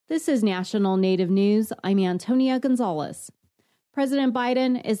This is National Native News. I'm Antonia Gonzalez. President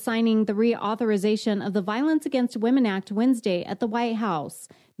Biden is signing the reauthorization of the Violence Against Women Act Wednesday at the White House.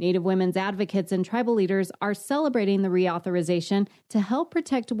 Native women's advocates and tribal leaders are celebrating the reauthorization to help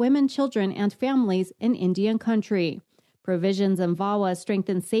protect women, children, and families in Indian country. Provisions in VAWA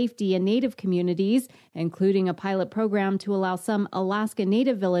strengthen safety in Native communities, including a pilot program to allow some Alaska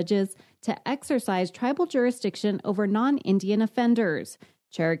Native villages to exercise tribal jurisdiction over non-Indian offenders.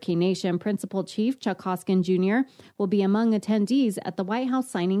 Cherokee Nation Principal Chief Chuck Hoskin Jr. will be among attendees at the White House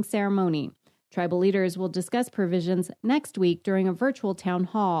signing ceremony. Tribal leaders will discuss provisions next week during a virtual town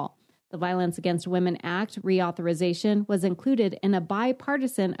hall. The Violence Against Women Act reauthorization was included in a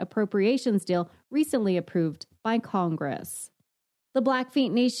bipartisan appropriations deal recently approved by Congress. The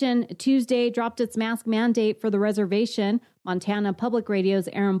Blackfeet Nation Tuesday dropped its mask mandate for the reservation. Montana Public Radio's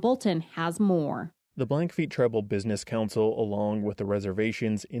Aaron Bolton has more. The Blackfeet Tribal Business Council, along with the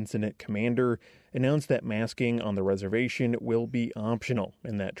reservation's incident commander, announced that masking on the reservation will be optional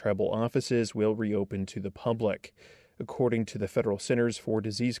and that tribal offices will reopen to the public. According to the Federal Centers for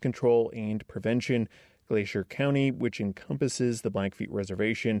Disease Control and Prevention, Glacier County, which encompasses the Blackfeet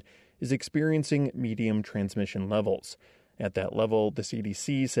Reservation, is experiencing medium transmission levels. At that level, the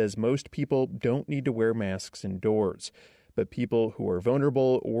CDC says most people don't need to wear masks indoors, but people who are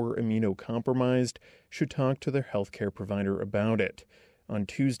vulnerable or immunocompromised should talk to their healthcare provider about it. On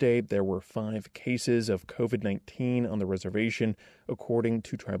Tuesday, there were 5 cases of COVID-19 on the reservation, according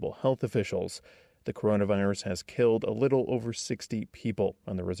to tribal health officials. The coronavirus has killed a little over 60 people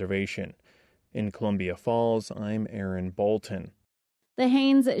on the reservation. In Columbia Falls, I'm Aaron Bolton. The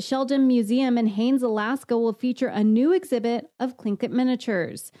Haines Sheldon Museum in Haines, Alaska will feature a new exhibit of Tlingit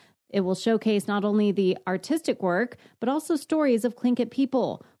miniatures. It will showcase not only the artistic work, but also stories of Tlingit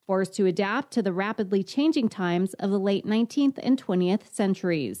people, forced to adapt to the rapidly changing times of the late 19th and 20th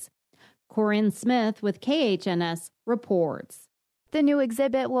centuries. Corinne Smith with KHNS reports. The new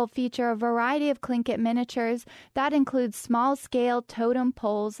exhibit will feature a variety of Tlingit miniatures that includes small-scale totem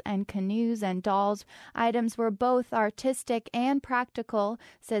poles and canoes and dolls. Items were both artistic and practical,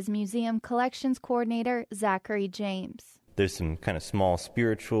 says Museum Collections Coordinator Zachary James. There's some kind of small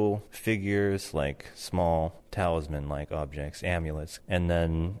spiritual figures, like small talisman-like objects, amulets, and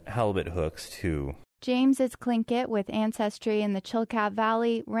then halibut hooks, too. James is Tlingit with ancestry in the Chilkat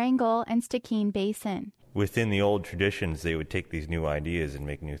Valley, Wrangell, and Stikine Basin. Within the old traditions, they would take these new ideas and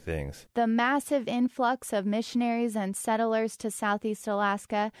make new things. The massive influx of missionaries and settlers to Southeast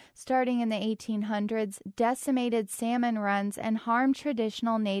Alaska, starting in the 1800s, decimated salmon runs and harmed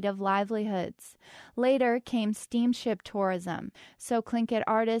traditional native livelihoods. Later came steamship tourism, so Tlingit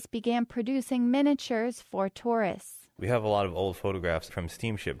artists began producing miniatures for tourists. We have a lot of old photographs from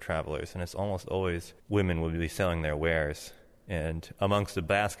steamship travelers, and it's almost always women would be selling their wares. And amongst the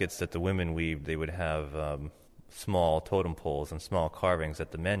baskets that the women weaved, they would have small totem poles and small carvings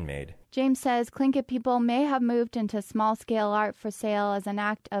that the men made. James says Tlingit people may have moved into small-scale art for sale as an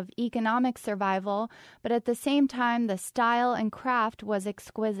act of economic survival, but at the same time, the style and craft was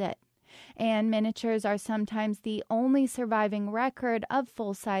exquisite. And miniatures are sometimes the only surviving record of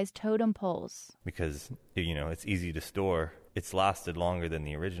full-size totem poles. Because, it's easy to store. It's lasted longer than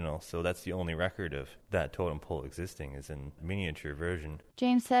the original, so that's the only record of that totem pole existing is in miniature version.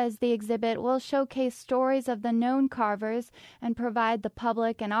 James says the exhibit will showcase stories of the known carvers and provide the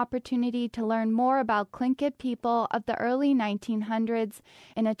public an opportunity to learn more about Tlingit people of the early 1900s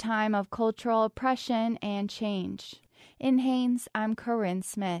in a time of cultural oppression and change. In Haines, I'm Corinne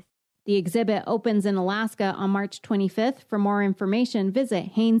Smith. The exhibit opens in Alaska on March 25th. For more information,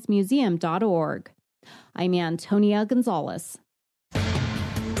 visit hainesmuseum.org. I'm Antonia Gonzalez.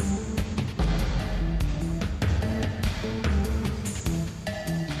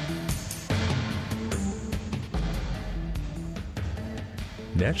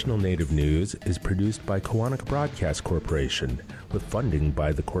 National Native News is produced by Kawanak Broadcast Corporation with funding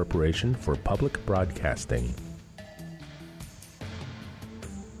by the Corporation for Public Broadcasting.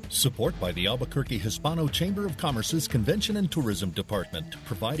 Support by the Albuquerque Hispano Chamber of Commerce's Convention and Tourism Department,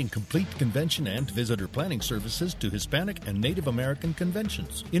 providing complete convention and visitor planning services to Hispanic and Native American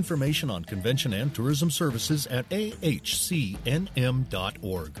conventions. Information on convention and tourism services at ahcnm.org.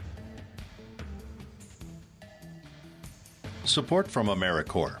 Support from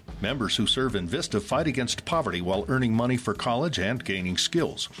AmeriCorps. Members who serve in Vista fight against poverty while earning money for college and gaining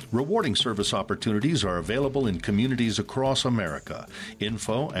skills. Rewarding service opportunities are available in communities across America.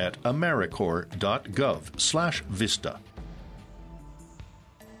 Info at americorps.gov/Vista.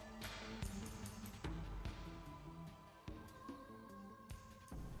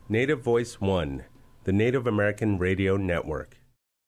 Native Voice One, the Native American Radio Network.